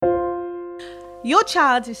Your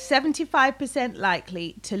child is 75%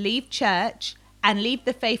 likely to leave church and leave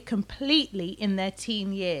the faith completely in their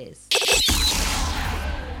teen years.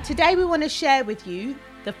 Today we want to share with you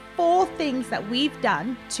the 4 things that we've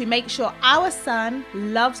done to make sure our son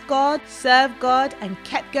loves God, served God, and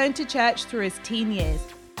kept going to church through his teen years.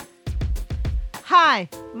 Hi,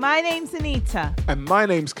 my name's Anita. And my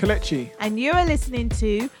name's Kelechi. And you are listening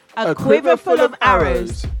to A Quiver Full of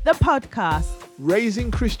Arrows, the podcast. Raising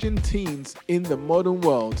Christian teens in the modern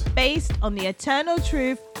world. Based on the eternal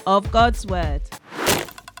truth of God's word.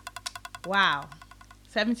 Wow,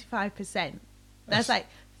 75%. That's like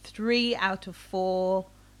 3 out of 4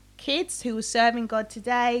 kids who are serving God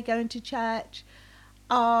today, going to church,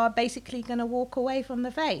 are basically going to walk away from the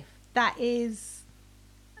faith. That is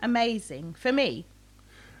amazing for me.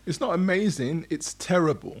 It's not amazing, it's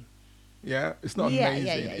terrible. Yeah, it's not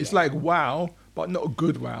amazing. It's like wow, but not a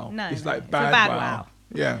good wow. No, it's no, like it's a bad, bad wow. wow.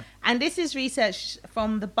 Yeah. And this is research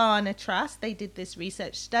from the Barna Trust. They did this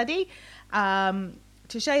research study to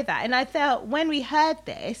show that. And I felt when I heard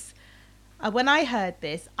this,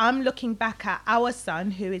 I'm looking back at our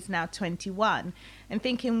son, who is now 21, and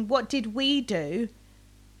thinking, what did we do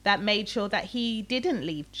that made sure that he didn't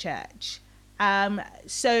leave church?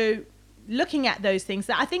 So looking at those things,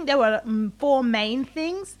 I think there were 4 main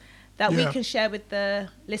things that we can share with the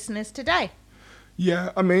listeners today.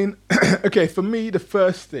 Yeah, I mean, okay, for me, the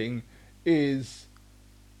first thing is,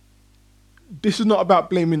 this is not about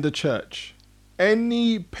blaming the church.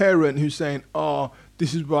 Any parent who's saying,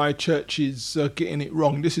 this is why churches are getting it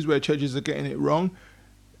wrong, this is where churches are getting it wrong,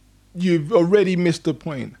 you've already missed the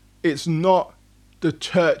point. It's not the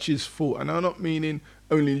church's fault. And I'm not meaning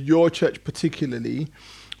only your church particularly,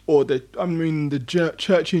 the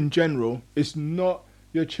church in general. It's not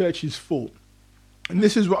your church's fault. And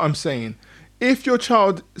this is what I'm saying. If your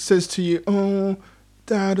child says to you,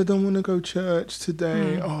 Dad, I don't want to go to church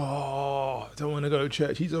today. I don't want to go to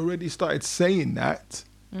church. He's already started saying that.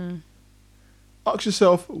 Ask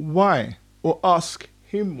yourself why, or ask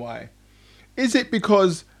him why. Is it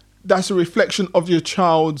because that's a reflection of your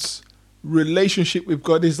child's relationship with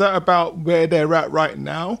God? Is that about where they're at right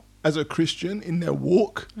now as a Christian in their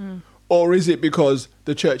walk? Or is it because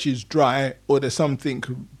the church is dry, or there's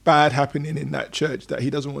something bad happening in that church that he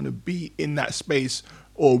doesn't want to be in that space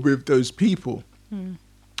or with those people?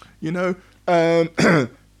 You know,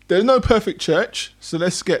 there's no perfect church. So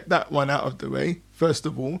let's get that one out of the way. First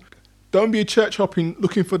of all, don't be a church hopping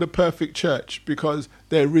looking for the perfect church, because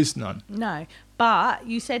there is none. No, but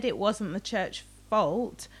you said it wasn't the church's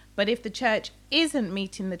fault. But if the church isn't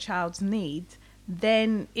meeting the child's needs,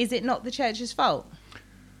 then is it not the church's fault?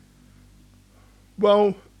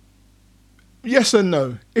 Well, yes and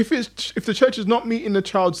no. If the church is not meeting the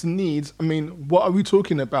child's needs, I mean, what are we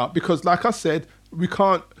talking about? Because like I said, we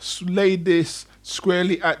can't lay this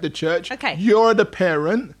squarely at the church. Okay. You're the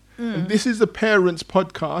parent, and this is the parents'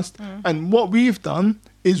 podcast. And what we've done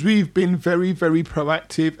is we've been very, very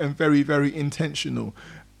proactive and very, very intentional.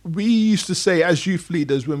 We used to say, as youth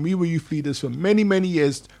leaders, when we were youth leaders for many, many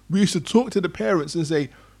years, we used to talk to the parents and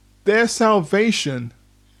say, their salvation,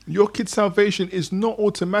 your kid's salvation is not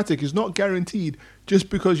automatic, it's not guaranteed just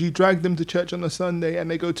because you drag them to church on a Sunday and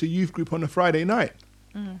they go to youth group on a Friday night.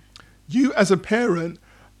 You as a parent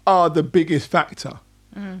are the biggest factor.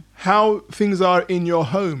 How things are in your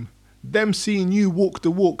home, them seeing you walk the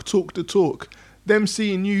walk, talk the talk, them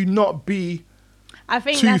seeing you not be I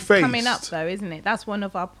think two-faced. That's coming up though, isn't it? That's one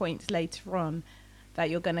of our points later on that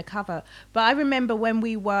you're going to cover. But I remember when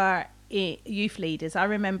we were youth leaders, I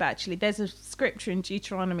remember actually there's a scripture in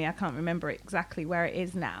Deuteronomy, I can't remember exactly where it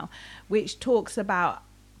is now, which talks about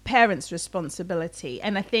parents' responsibility.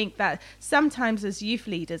 And I think that sometimes as youth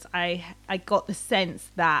leaders, I got the sense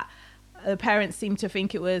that the parents seemed to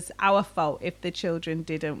think it was our fault if the children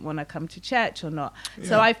didn't want to come to church or not. Yeah.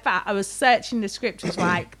 So I was searching the scriptures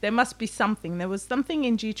like there must be something. There was something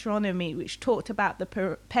in Deuteronomy which talked about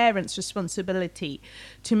the parents' responsibility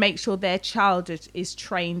to make sure their child is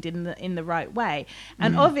trained in the right way.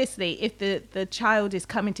 And obviously, if the child is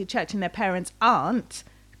coming to church and their parents aren't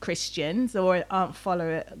Christians or aren't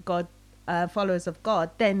followers of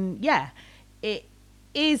God, then it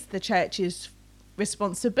is the church's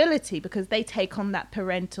responsibility, because they take on that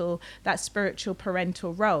spiritual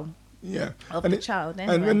parental role of the child.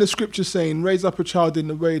 Anyway. And when the scripture's saying raise up a child in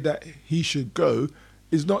the way that he should go,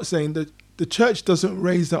 is not saying that the church doesn't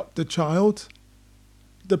raise up the child,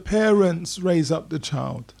 the parents raise up the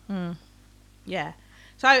child.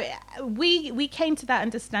 So we came to that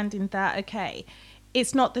understanding that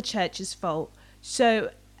it's not the church's fault.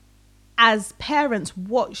 So as parents,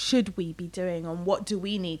 what should we be doing and what do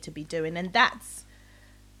we need to be doing? And that's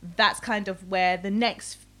that's kind of where the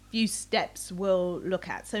next few steps we'll look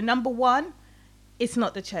at. So number one, it's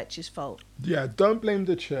not the church's fault. Yeah, don't blame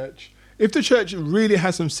the church. If the church really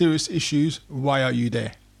has some serious issues, why are you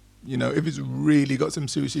there? You know, if it's really got some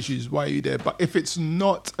serious issues, why are you there? But if it's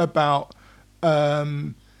not about,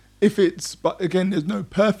 but again, there's no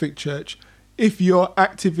perfect church. If you're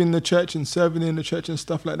active in the church and serving in the church and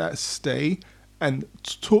stuff like that, stay and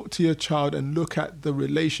talk to your child and look at the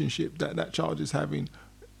relationship that child is having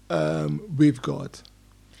with God.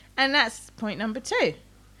 And that's point number two.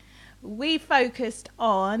 We focused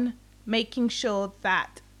on making sure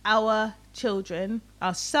that our children,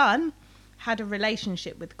 our son, had a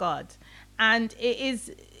relationship with God. And it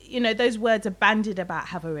is, you know, those words are bandied about,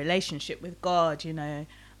 have a relationship with God, you know.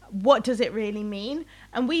 What does it really mean?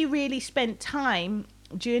 And we really spent time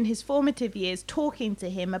during his formative years talking to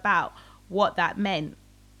him about what that meant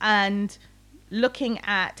and looking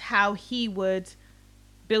at how he would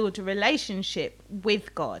build a relationship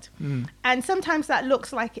with God. And sometimes that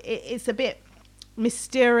looks like it's a bit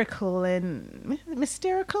mystical and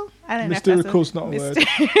mystical. I don't know. Mysterical's not a word.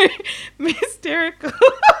 Mystical.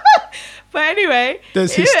 But anyway,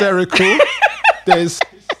 there's hysterical. There's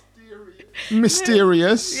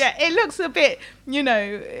mysterious. Yeah, it looks a bit, you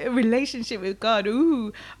know, a relationship with God.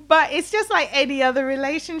 Ooh, but it's just like any other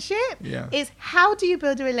relationship. Yeah. It's how do you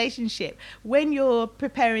build a relationship when you're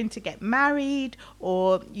preparing to get married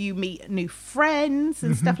or you meet new friends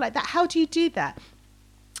and stuff like that? How do you do that?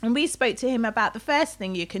 And we spoke to him about the first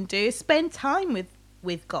thing you can do is spend time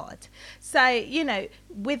with God. So, you know,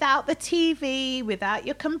 without the TV, without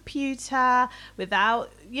your computer,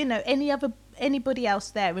 without, you know, anybody else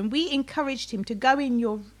there. And we encouraged him to go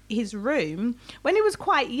in his room when he was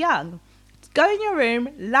quite young. Go in your room,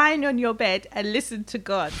 lying on your bed and listen to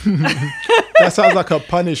God. That sounds like a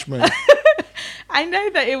punishment. I know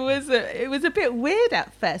that it was a bit weird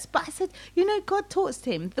at first, but I said, you know, God talks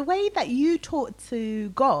to him. The way that you talk to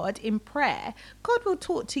God in prayer, God will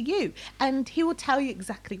talk to you and he will tell you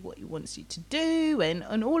exactly what he wants you to do and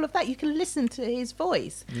all of that. You can listen to his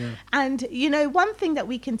voice. Yeah. And, you know, one thing that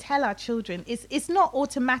we can tell our children is it's not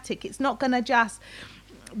automatic. It's not going to just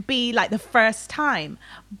be like the first time.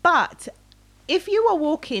 But if you are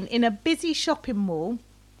walking in a busy shopping mall,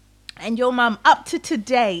 and your mum, up to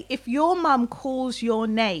today, if your mum calls your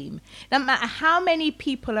name, no matter how many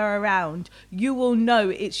people are around, you will know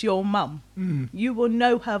it's your mum. You will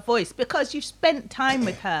know her voice because you've spent time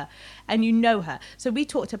with her and you know her. So we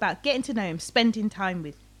talked about getting to know him, spending time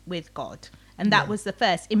with God. And that was the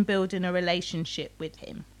first in building a relationship with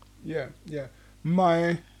him. Yeah.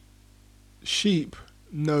 My sheep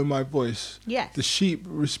know my voice. Yes. The sheep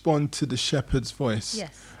respond to the shepherd's voice.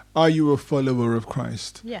 Yes. Are you a follower of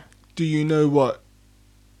Christ? Yeah. Do you know what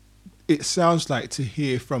it sounds like to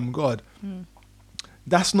hear from God?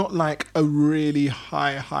 That's not like a really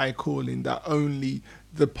high calling that only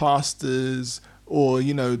the pastors or,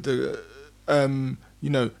 you know, a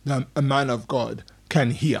man of God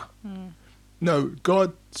can hear. No,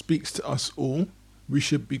 God speaks to us all. We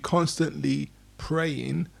should be constantly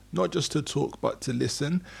praying, not just to talk, but to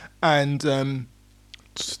listen, and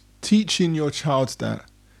teaching your child that.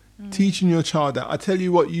 Teaching your child that. I tell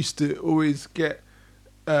you what used to always get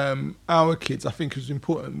our kids, I think it was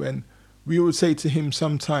important when we would say to him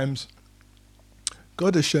sometimes,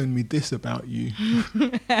 God has shown me this about you.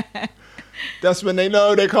 That's when they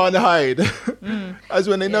know they can't hide. That's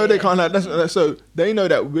when they know they can't hide. So they know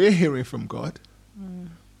that we're hearing from God.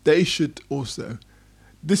 They should also.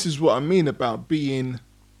 This is what I mean about being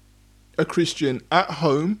a Christian at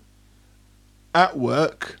home, at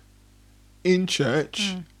work, in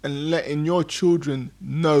church, and letting your children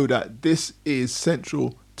know that this is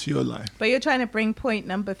central to your life. But you're trying to bring point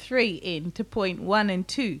number 3 into point 1 and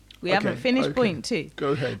 2. We haven't finished point 2.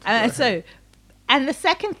 Go ahead. So, and the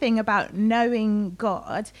second thing about knowing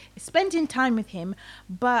God is spending time with him.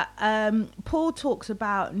 But Paul talks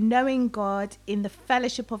about knowing God in the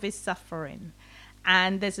fellowship of his suffering.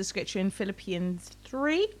 And there's a scripture in Philippians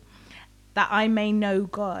 3, that I may know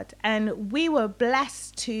God. And we were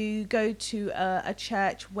blessed to go to a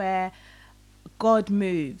church where God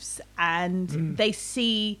moves and they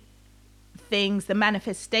see things, the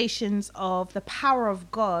manifestations of the power of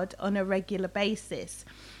God on a regular basis.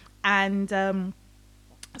 And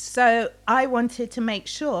so I wanted to make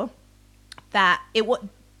sure that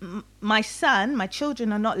my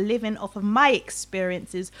children are not living off of my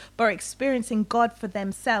experiences, but are experiencing God for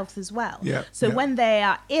themselves as well. When they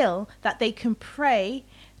are ill, that they can pray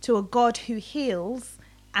to a God who heals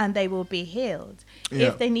and they will be healed. Yeah.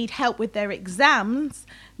 If they need help with their exams,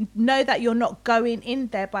 know that you're not going in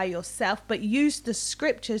there by yourself, but use the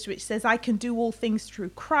scriptures which says I can do all things through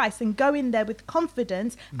Christ, and go in there with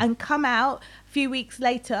confidence and come out a few weeks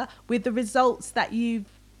later with the results that you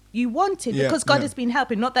wanted, because God has been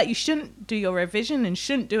helping. Not that you shouldn't do your revision and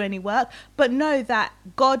shouldn't do any work, but know that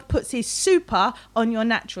God puts his super on your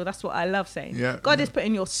natural. That's what I love saying. God is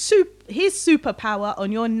putting his superpower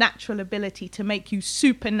on your natural ability to make you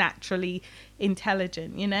supernaturally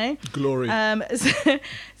intelligent, you know. Glory.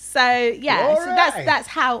 So Glory. that's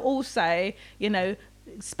how also, you know,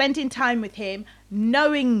 spending time with him,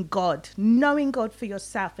 knowing God for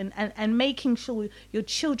yourself, and making sure your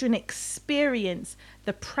children experience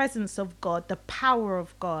the presence of God, the power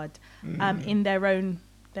of God, in their own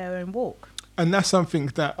walk. And that's something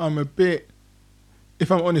that I'm a bit,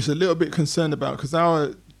 if I'm honest, a little bit concerned about, because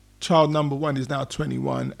our child number 1 is now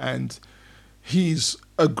 21 and he's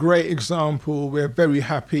a great example. We're very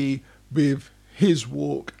happy with his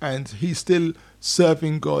walk, and he's still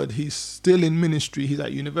serving God. He's still in ministry. He's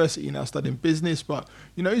at university now studying business, but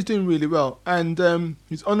you know, he's doing really well, and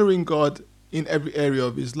he's honoring God in every area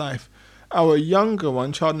of his life. Our younger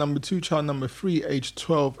one, child number 2, child number 3, aged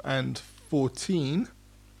 12 and 14,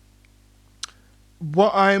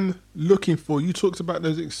 what I'm looking for, you talked about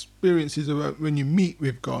those experiences about when you meet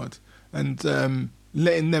with God and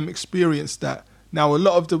letting them experience that. Now, a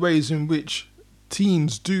lot of the ways in which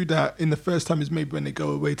teens do that in the first time is maybe when they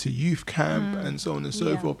go away to youth camp and so on and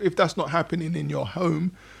so forth. If that's not happening in your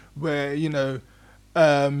home, where, you know,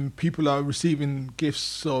 people are receiving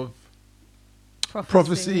gifts of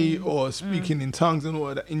prophecy or speaking in tongues and all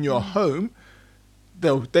of that in your home,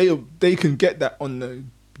 they can get that on the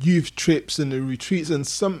youth trips and the retreats and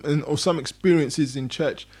some experiences in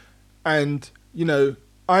church. And you know,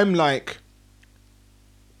 I'm like,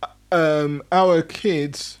 our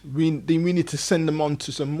kids, we need to send them on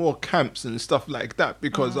to some more camps and stuff like that,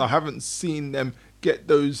 because I haven't seen them get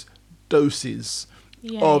those doses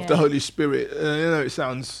of the Holy Spirit. I know it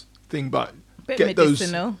sounds thing, but bit get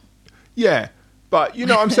medicinal. those. Yeah, but you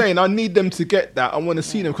know what I'm saying? I need them to get that. I want to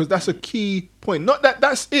see them, because that's a key point. Not that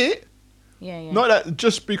that's it. Not that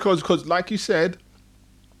just because like you said,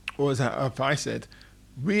 or as I said,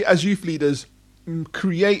 we as youth leaders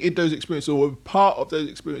created those experiences, or were part of those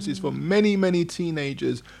experiences for many, many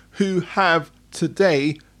teenagers who have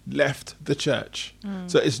today left the church.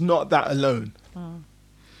 So it's not that alone.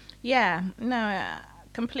 Yeah, no, I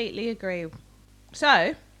completely agree.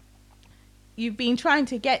 So you've been trying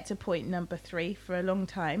to get to point number 3 for a long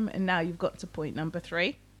time, and now you've got to point number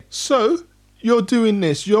 3. So you're doing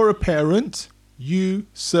this. You're a parent. You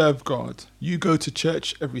serve God. You go to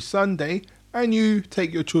church every Sunday, and you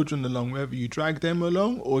take your children along. Whether you drag them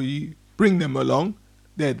along or you bring them along,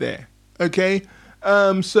 they're there. Okay?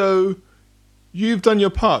 So you've done your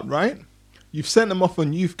part, right? You've sent them off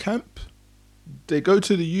on youth camp. They go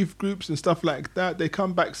to the youth groups and stuff like that. They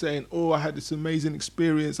come back saying, oh, I had this amazing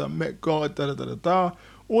experience. I met God, da-da-da-da-da.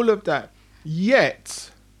 All of that.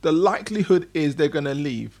 Yet, the likelihood is they're going to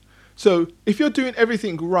leave. So if you're doing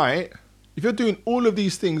everything right, if you're doing all of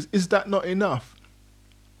these things, is that not enough?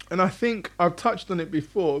 And I think I've touched on it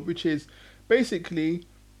before, which is basically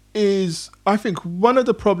I think one of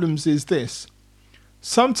the problems is this.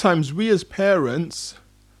 Sometimes we as parents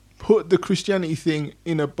put the Christianity thing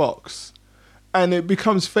in a box, and it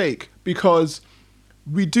becomes fake, because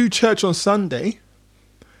we do church on Sunday,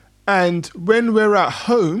 and when we're at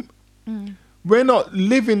home, we're not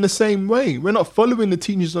living the same way. We're not following the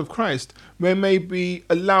teachings of Christ. We're maybe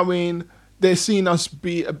they're seeing us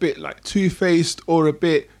be a bit like two-faced, or a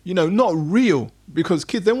bit, you know, not real, because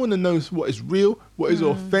kids, they want to know what is real, what is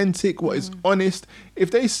authentic, what is honest. If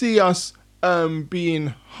they see us being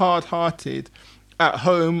hard-hearted at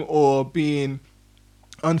home, or being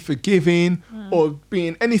unforgiving, or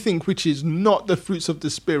being anything which is not the fruits of the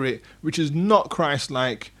Spirit, which is not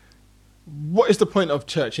Christ-like, what is the point of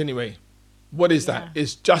church anyway? What is that?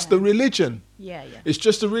 It's just a religion. It's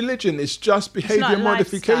just a religion. It's just behavior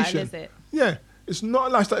modification. Lifestyle, is it? Yeah, it's not a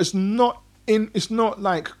lifestyle. It's not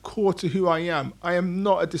like core to who I am. I am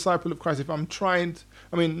not a disciple of Christ. If I'm trying,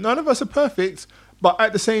 none of us are perfect, but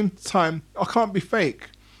at the same time, I can't be fake.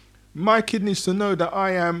 My kid needs to know that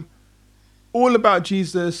I am all about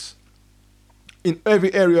Jesus in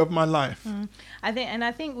every area of my life. I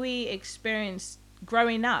think we experienced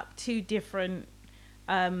growing up 2 different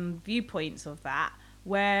viewpoints of that,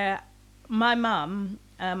 where my mum,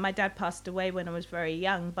 my dad passed away when I was very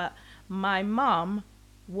young, but my mum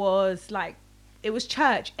was like, it was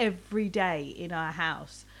church every day in our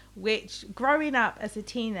house, which growing up as a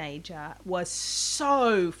teenager was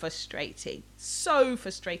so frustrating.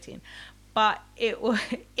 But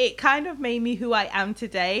it kind of made me who I am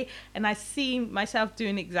today, and I see myself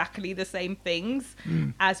doing exactly the same things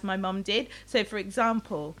as my mum did. So, for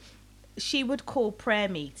example, she would call prayer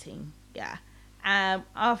meeting,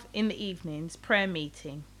 in the evenings, prayer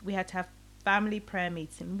meeting. We had to have family prayer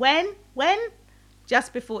meeting. When?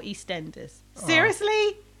 Just before EastEnders.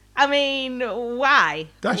 Seriously? I mean, why?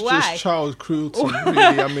 That's why? just child cruelty, really.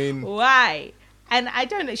 I mean, why? And I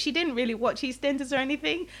don't know, she didn't really watch EastEnders or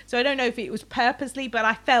anything, so I don't know if it was purposely, but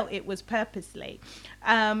I felt it was purposely.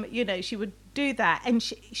 She would do that, and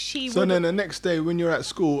she so would... then the next day when you're at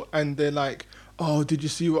school and they're like, oh, did you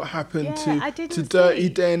see what happened to see. Dirty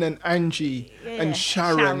Den and Angie and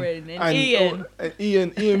Sharon and Ian.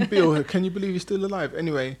 Ian Beale? Can you believe he's still alive?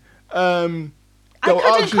 Anyway, I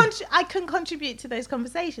couldn't contribute to those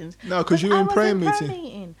conversations. No, because you were in prayer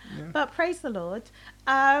meeting. Yeah. But praise the Lord.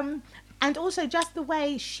 And also just the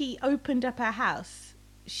way she opened up her house.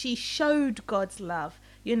 She showed God's love.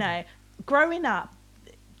 Growing up,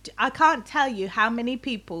 I can't tell you how many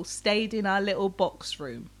people stayed in our little box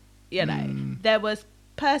room. There was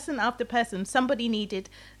person after person. Somebody needed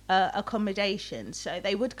accommodation. So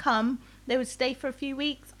they would come, they would stay for a few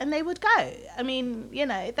weeks, and they would go. I mean,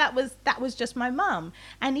 that was just my mum.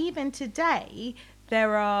 And even today,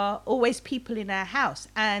 there are always people in our house.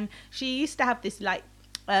 And she used to have this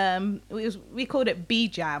we called it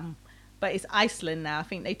B-Jam, but it's Iceland now. I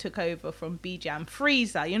think they took over from B-Jam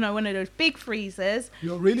freezer. One of those big freezers.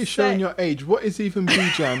 You're really showing your age. What is even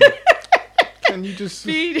B-Jam? Can you just...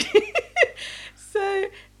 So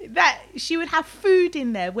that she would have food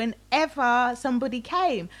in there whenever somebody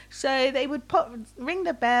came. So they would ring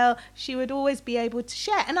the bell. She would always be able to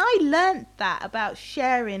share. And I learned that about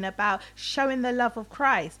sharing, about showing the love of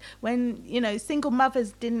Christ. When, single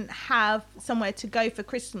mothers didn't have somewhere to go for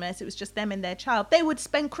Christmas, it was just them and their child. They would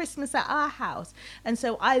spend Christmas at our house. And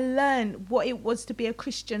so I learned what it was to be a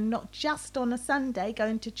Christian, not just on a Sunday,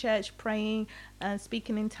 going to church, praying,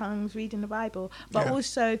 speaking in tongues, reading the Bible, but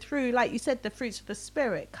also through, like you said, the fruits of the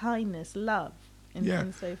Spirit, kindness, love, and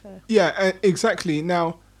so forth. Yeah, exactly.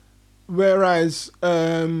 Now, whereas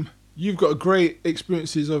you've got great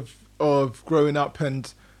experiences of growing up,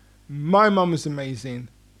 and my mum was amazing.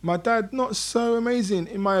 My dad, not so amazing,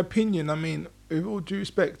 in my opinion. I mean, with all due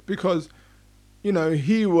respect, because,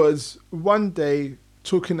 he was one day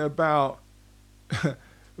talking about...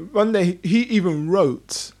 one day, he even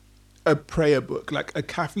wrote a prayer book, like a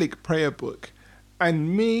Catholic prayer book.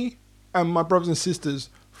 And me and my brothers and sisters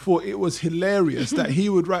thought it was hilarious that he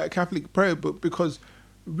would write a Catholic prayer book, because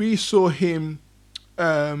we saw him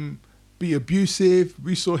be abusive.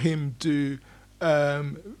 We saw him we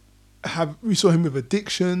saw him with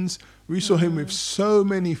addictions. We saw him with so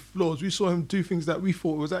many flaws. We saw him do things that we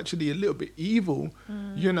thought was actually a little bit evil,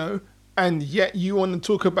 and yet you want to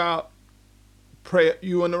talk about prayer,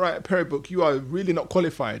 you want to write a prayer book, you are really not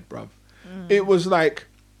qualified, bruv. It was like,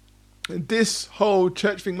 this whole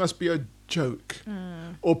church thing must be a joke,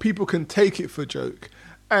 or people can take it for joke.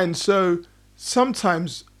 And so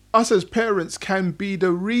sometimes us as parents can be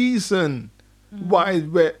the reason why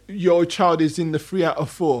your child is in the 3 out of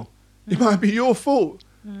 4. It might be your fault.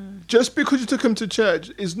 Just because you took them to church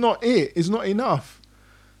is not it. It's not enough.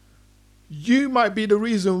 You might be the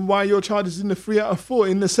reason why your child is in the 3 out of 4,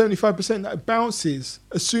 in the 75% that bounces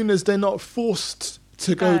as soon as they're not forced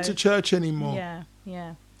to go to church anymore.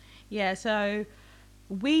 Yeah. So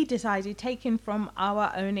we decided, taken from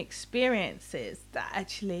our own experiences, that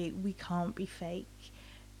actually we can't be fake.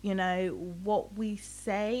 What we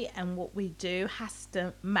say and what we do has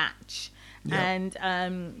to match. And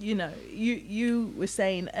you were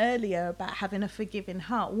saying earlier about having a forgiving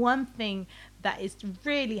heart. One thing that is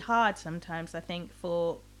really hard sometimes, I think,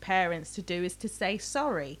 for parents to do is to say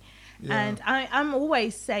sorry. And I'm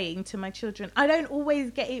always saying to my children, I don't always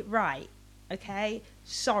get it right, okay?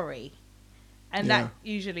 Sorry. And that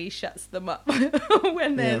usually shuts them up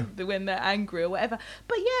when they're angry or whatever.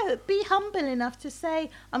 But be humble enough to say,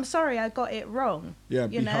 I'm sorry, I got it wrong.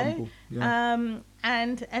 Humble.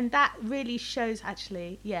 And that really shows,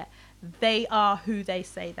 actually, they are who they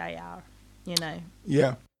say they are,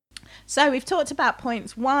 Yeah. So we've talked about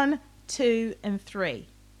points 1, 2, and 3.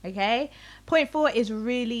 Okay. Point 4 is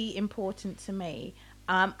really important to me.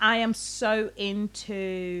 I am so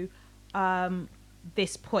into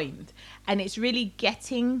this point, and it's really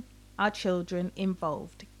getting our children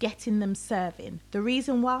involved, getting them serving. The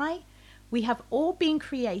reason why, we have all been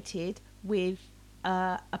created with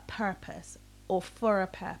a purpose, or for a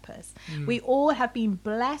purpose. We all have been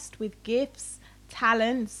blessed with gifts,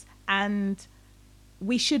 talents, and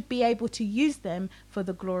we should be able to use them for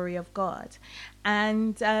the glory of God.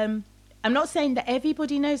 And I'm not saying that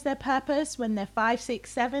everybody knows their purpose when they're 5,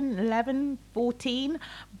 6, 7, 11, 14,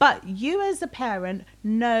 but you as a parent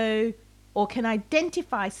know or can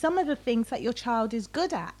identify some of the things that your child is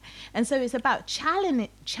good at. And so it's about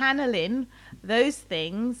channeling those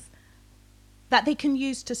things that they can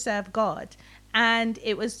use to serve God. And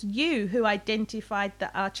it was you who identified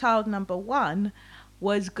that our child number 1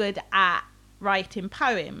 was good at writing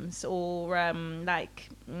poems or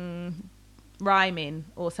rhyming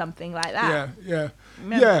or something like that. Yeah.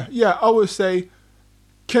 I would say,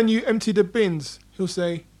 can you empty the bins? He'll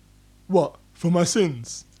say, what? For my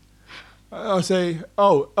sins? I'll say,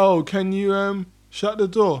 oh, can you shut the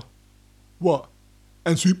door? What?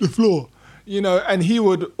 And sweep the floor? And he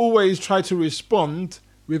would always try to respond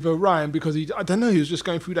with a rhyme because he was just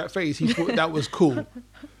going through that phase. He thought that was cool.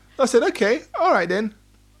 I said, okay, all right then.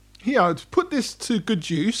 Here, I'll put this to good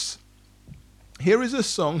use. Here is a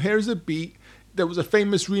song. Here is a beat. There was a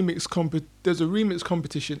famous remix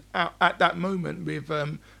competition at that moment with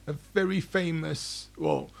a very famous,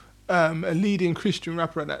 a leading Christian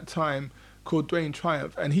rapper at that time called Dwayne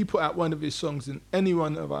Triumph, and he put out one of his songs, and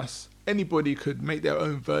anybody could make their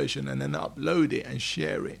own version and then upload it and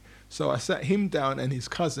share it. So I sat him down and his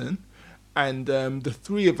cousin, and the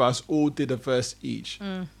 3 of us all did a verse each.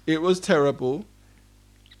 It was terrible.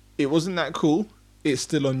 It wasn't that cool. It's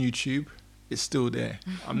still on YouTube. It's still there.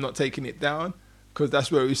 I'm not taking it down because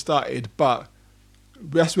that's where we started. But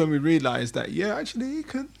that's when we realised that, actually,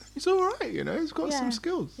 he's all right, he's got some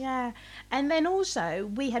skills. Yeah. And then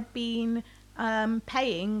also we had been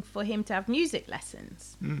paying for him to have music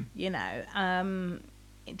lessons,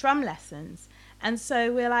 drum lessons. And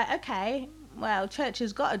so we're like, okay, well, church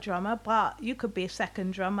has got a drummer, but you could be a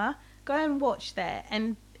second drummer. Go and watch there.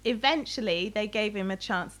 And eventually they gave him a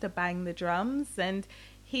chance to bang the drums, and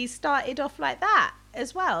he started off like that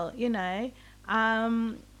as well,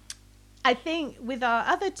 I think with our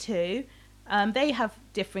other 2, they have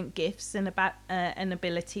different gifts and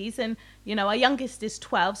abilities, and our youngest is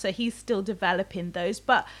 12, so he's still developing those.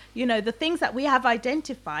 But the things that we have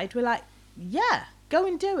identified, we're like, go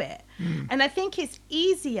and do it. And I think it's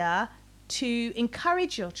easier to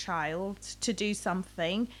encourage your child to do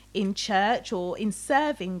something in church or in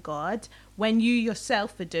serving God when you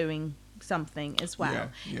yourself are doing something as well.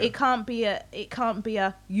 It can't be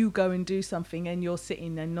a you go and do something and you're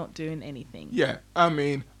sitting and not doing anything. I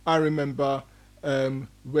mean, I remember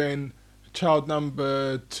when child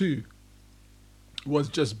number 2 was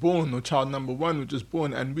just born, or child number 1 was just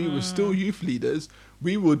born, and we were still youth leaders.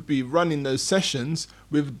 We would be running those sessions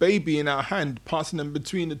with baby in our hand, passing them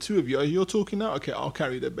between the 2 of you. You're talking now? Okay, I'll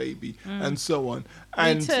carry the baby, and so on.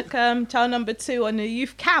 And we took child number 2 on a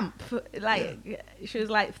youth camp. She was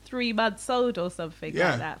like 3 months old or something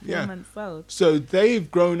like that, 4 months old. So they've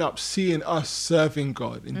grown up seeing us serving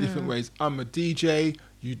God in different ways. I'm a DJ,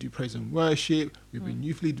 you do praise and worship, we've been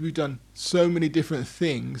youth leaders, we've done so many different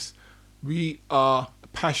things. We are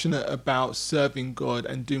passionate about serving God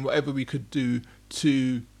and doing whatever we could do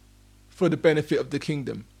for the benefit of the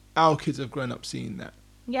kingdom. Our kids have grown up seeing that.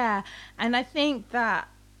 Yeah, and I think that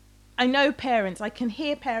I know parents, I can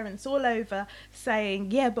hear parents all over saying,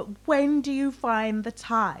 but when do you find the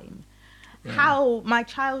time? How my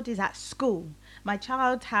child is at school, my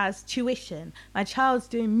child has tuition, my child's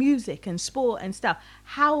doing music and sport and stuff.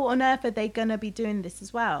 How on earth are they going to be doing this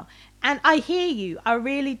as well? And I hear you, I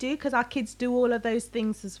really do, because our kids do all of those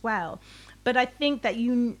things as well. But I think that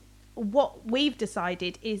what we've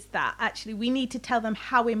decided is that actually we need to tell them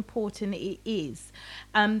how important it is.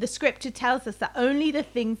 The scripture tells us that only the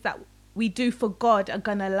things that we do for God are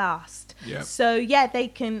going to last. So they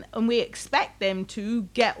can, and we expect them to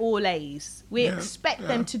get all A's. We expect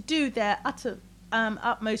them to do their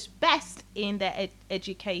utmost best in their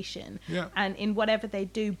education and in whatever they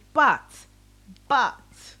do. But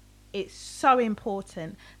it's so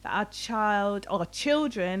important that our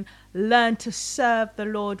children learn to serve the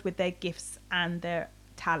Lord with their gifts and their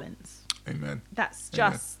talents. Amen. That's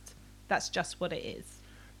just what it is.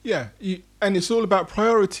 Yeah, and it's all about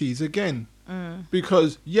priorities again.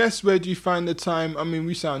 Because yes, where do you find the time? I mean,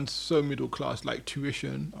 we sound so middle class, like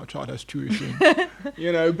tuition. Our child has tuition,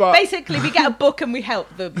 but basically we get a book and we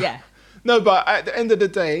help them. No, but at the end of the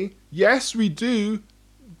day, yes, we do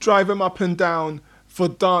drive them up and down for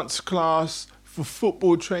dance class, for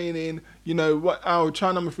football training. What our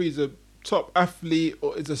child number 3 is a top athlete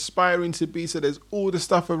or is aspiring to be. So there's all the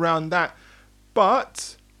stuff around that,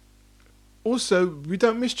 but also we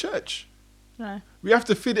don't miss church. No. We have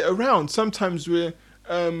to fit it around. Sometimes we're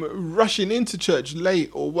rushing into church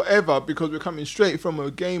late or whatever because we're coming straight from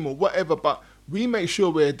a game or whatever, but we make sure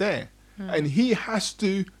we're there. And he has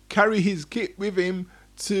to carry his kit with him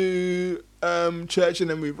to church, and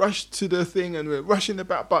then we rush to the thing and we're rushing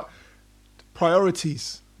about. But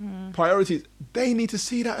priorities, they need to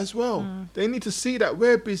see that as well. They need to see that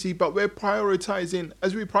we're busy, but we're prioritizing,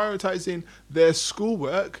 as we're prioritizing their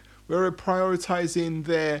schoolwork, we're prioritizing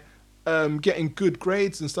their getting good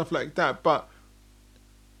grades and stuff like that. But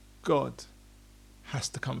God has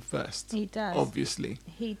to come first. He does. Obviously.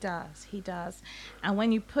 He does. And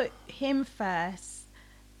when you put him first,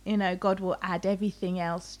 you know, God will add everything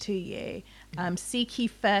else to you. Seek ye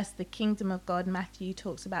first the kingdom of God. Matthew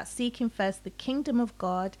talks about seeking first the kingdom of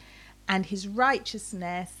God and his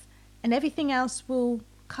righteousness, and everything else will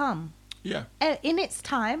come. Yeah. In its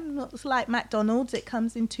time, not like McDonald's, it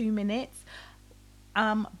comes in 2 minutes.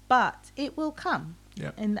 But it will come.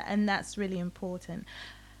 Yeah. And that's really important.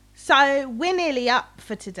 So we're nearly up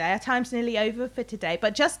for today. Our time's nearly over for today.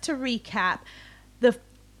 But just to recap,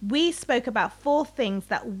 we spoke about 4 things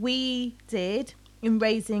that we did in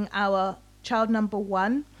raising our child number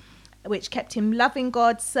 1, which kept him loving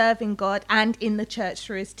God, serving God, and in the church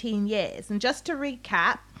through his teen years. And just to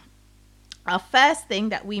recap, our first thing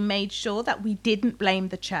that we made sure that we didn't blame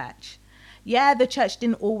the church. Yeah, the church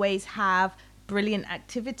didn't always have brilliant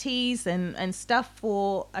activities and stuff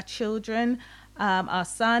for our children, our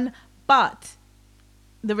son, but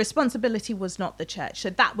the responsibility was not the church.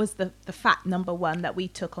 So that was the fact number 1 that we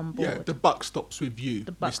took on board. Yeah, the buck stops with you,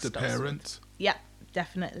 Mr. Parent. Yeah,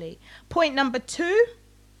 definitely. Point number 2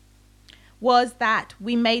 was that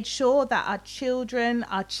we made sure that our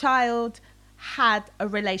child had a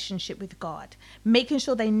relationship with God, making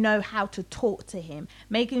sure they know how to talk to him,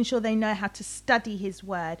 making sure they know how to study his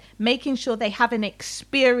word, making sure they have an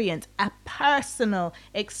experience, a personal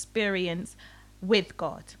experience with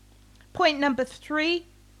God. Point number 3,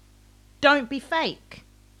 don't be fake.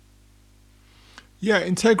 Yeah,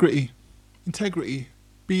 integrity.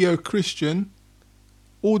 Be a Christian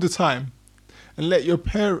all the time, and let your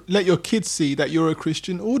kids see that you're a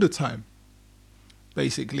Christian all the time.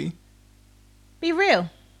 Basically. Be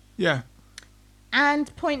real. Yeah.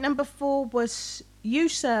 And point number 4 was you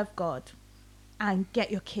serve God and get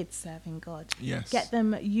your kids serving God. Yes. Get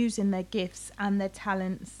them using their gifts and their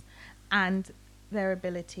talents and their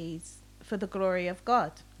abilities for the glory of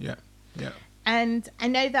God. Yeah. Yeah. And I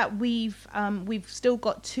know that we've still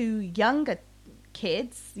got 2 younger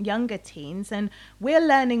kids, younger teens, and we're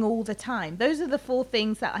learning all the time. Those are the 4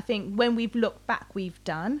 things that I think when we've looked back, we've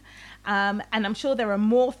done. And I'm sure there are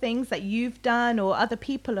more things that you've done or other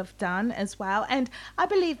people have done as well. And I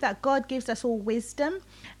believe that God gives us all wisdom.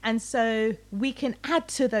 And so we can add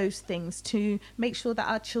to those things to make sure that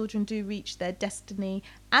our children do reach their destiny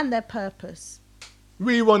and their purpose.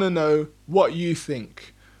 We want to know what you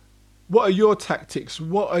think. What are your tactics?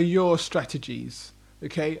 What are your strategies?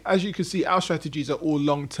 Okay, as you can see, our strategies are all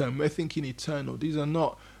long-term. We're thinking eternal. These are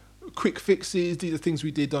not quick fixes. These are things we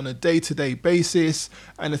did on a day-to-day basis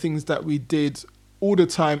and the things that we did all the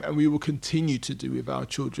time and we will continue to do with our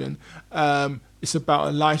children. It's about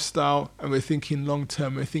a lifestyle and we're thinking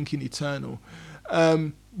long-term. We're thinking eternal.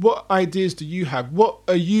 What ideas do you have? What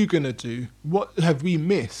are you going to do? What have we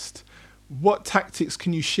missed? What tactics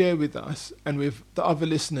can you share with us and with the other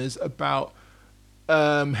listeners about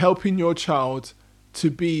helping your child to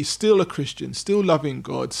be still a Christian, still loving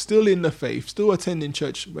God, still in the faith, still attending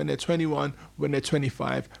church when they're 21, when they're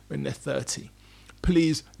 25, when they're 30?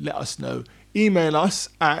 Please let us know. Email us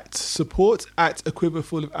at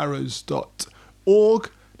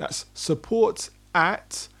support@aquiverfullofarrows.org. That's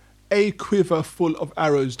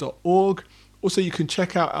support@aquiverfullofarrows.org. Also, you can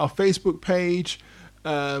check out our Facebook page,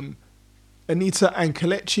 Anita and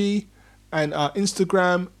Kelechi, and our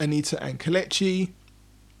Instagram, Anita and Kelechi.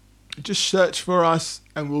 Just search for us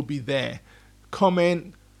and we'll be there.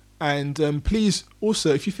 Comment, and please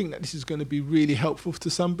also, if you think that this is going to be really helpful to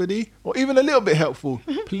somebody or even a little bit helpful,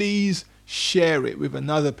 please share it with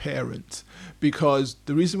another parent, because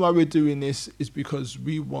the reason why we're doing this is because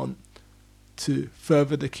we want to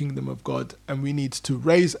further the kingdom of God, and we need to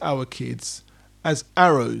raise our kids as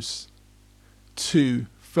arrows to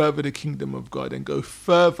further the kingdom of God and go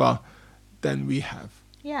further than we have.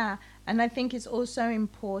 Yeah, and I think it's also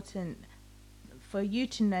important for you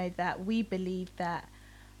to know that we believe that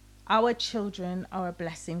our children are a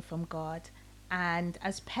blessing from God, and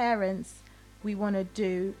as parents we want to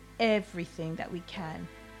do everything that we can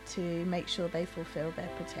to make sure they fulfill their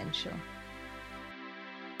potential.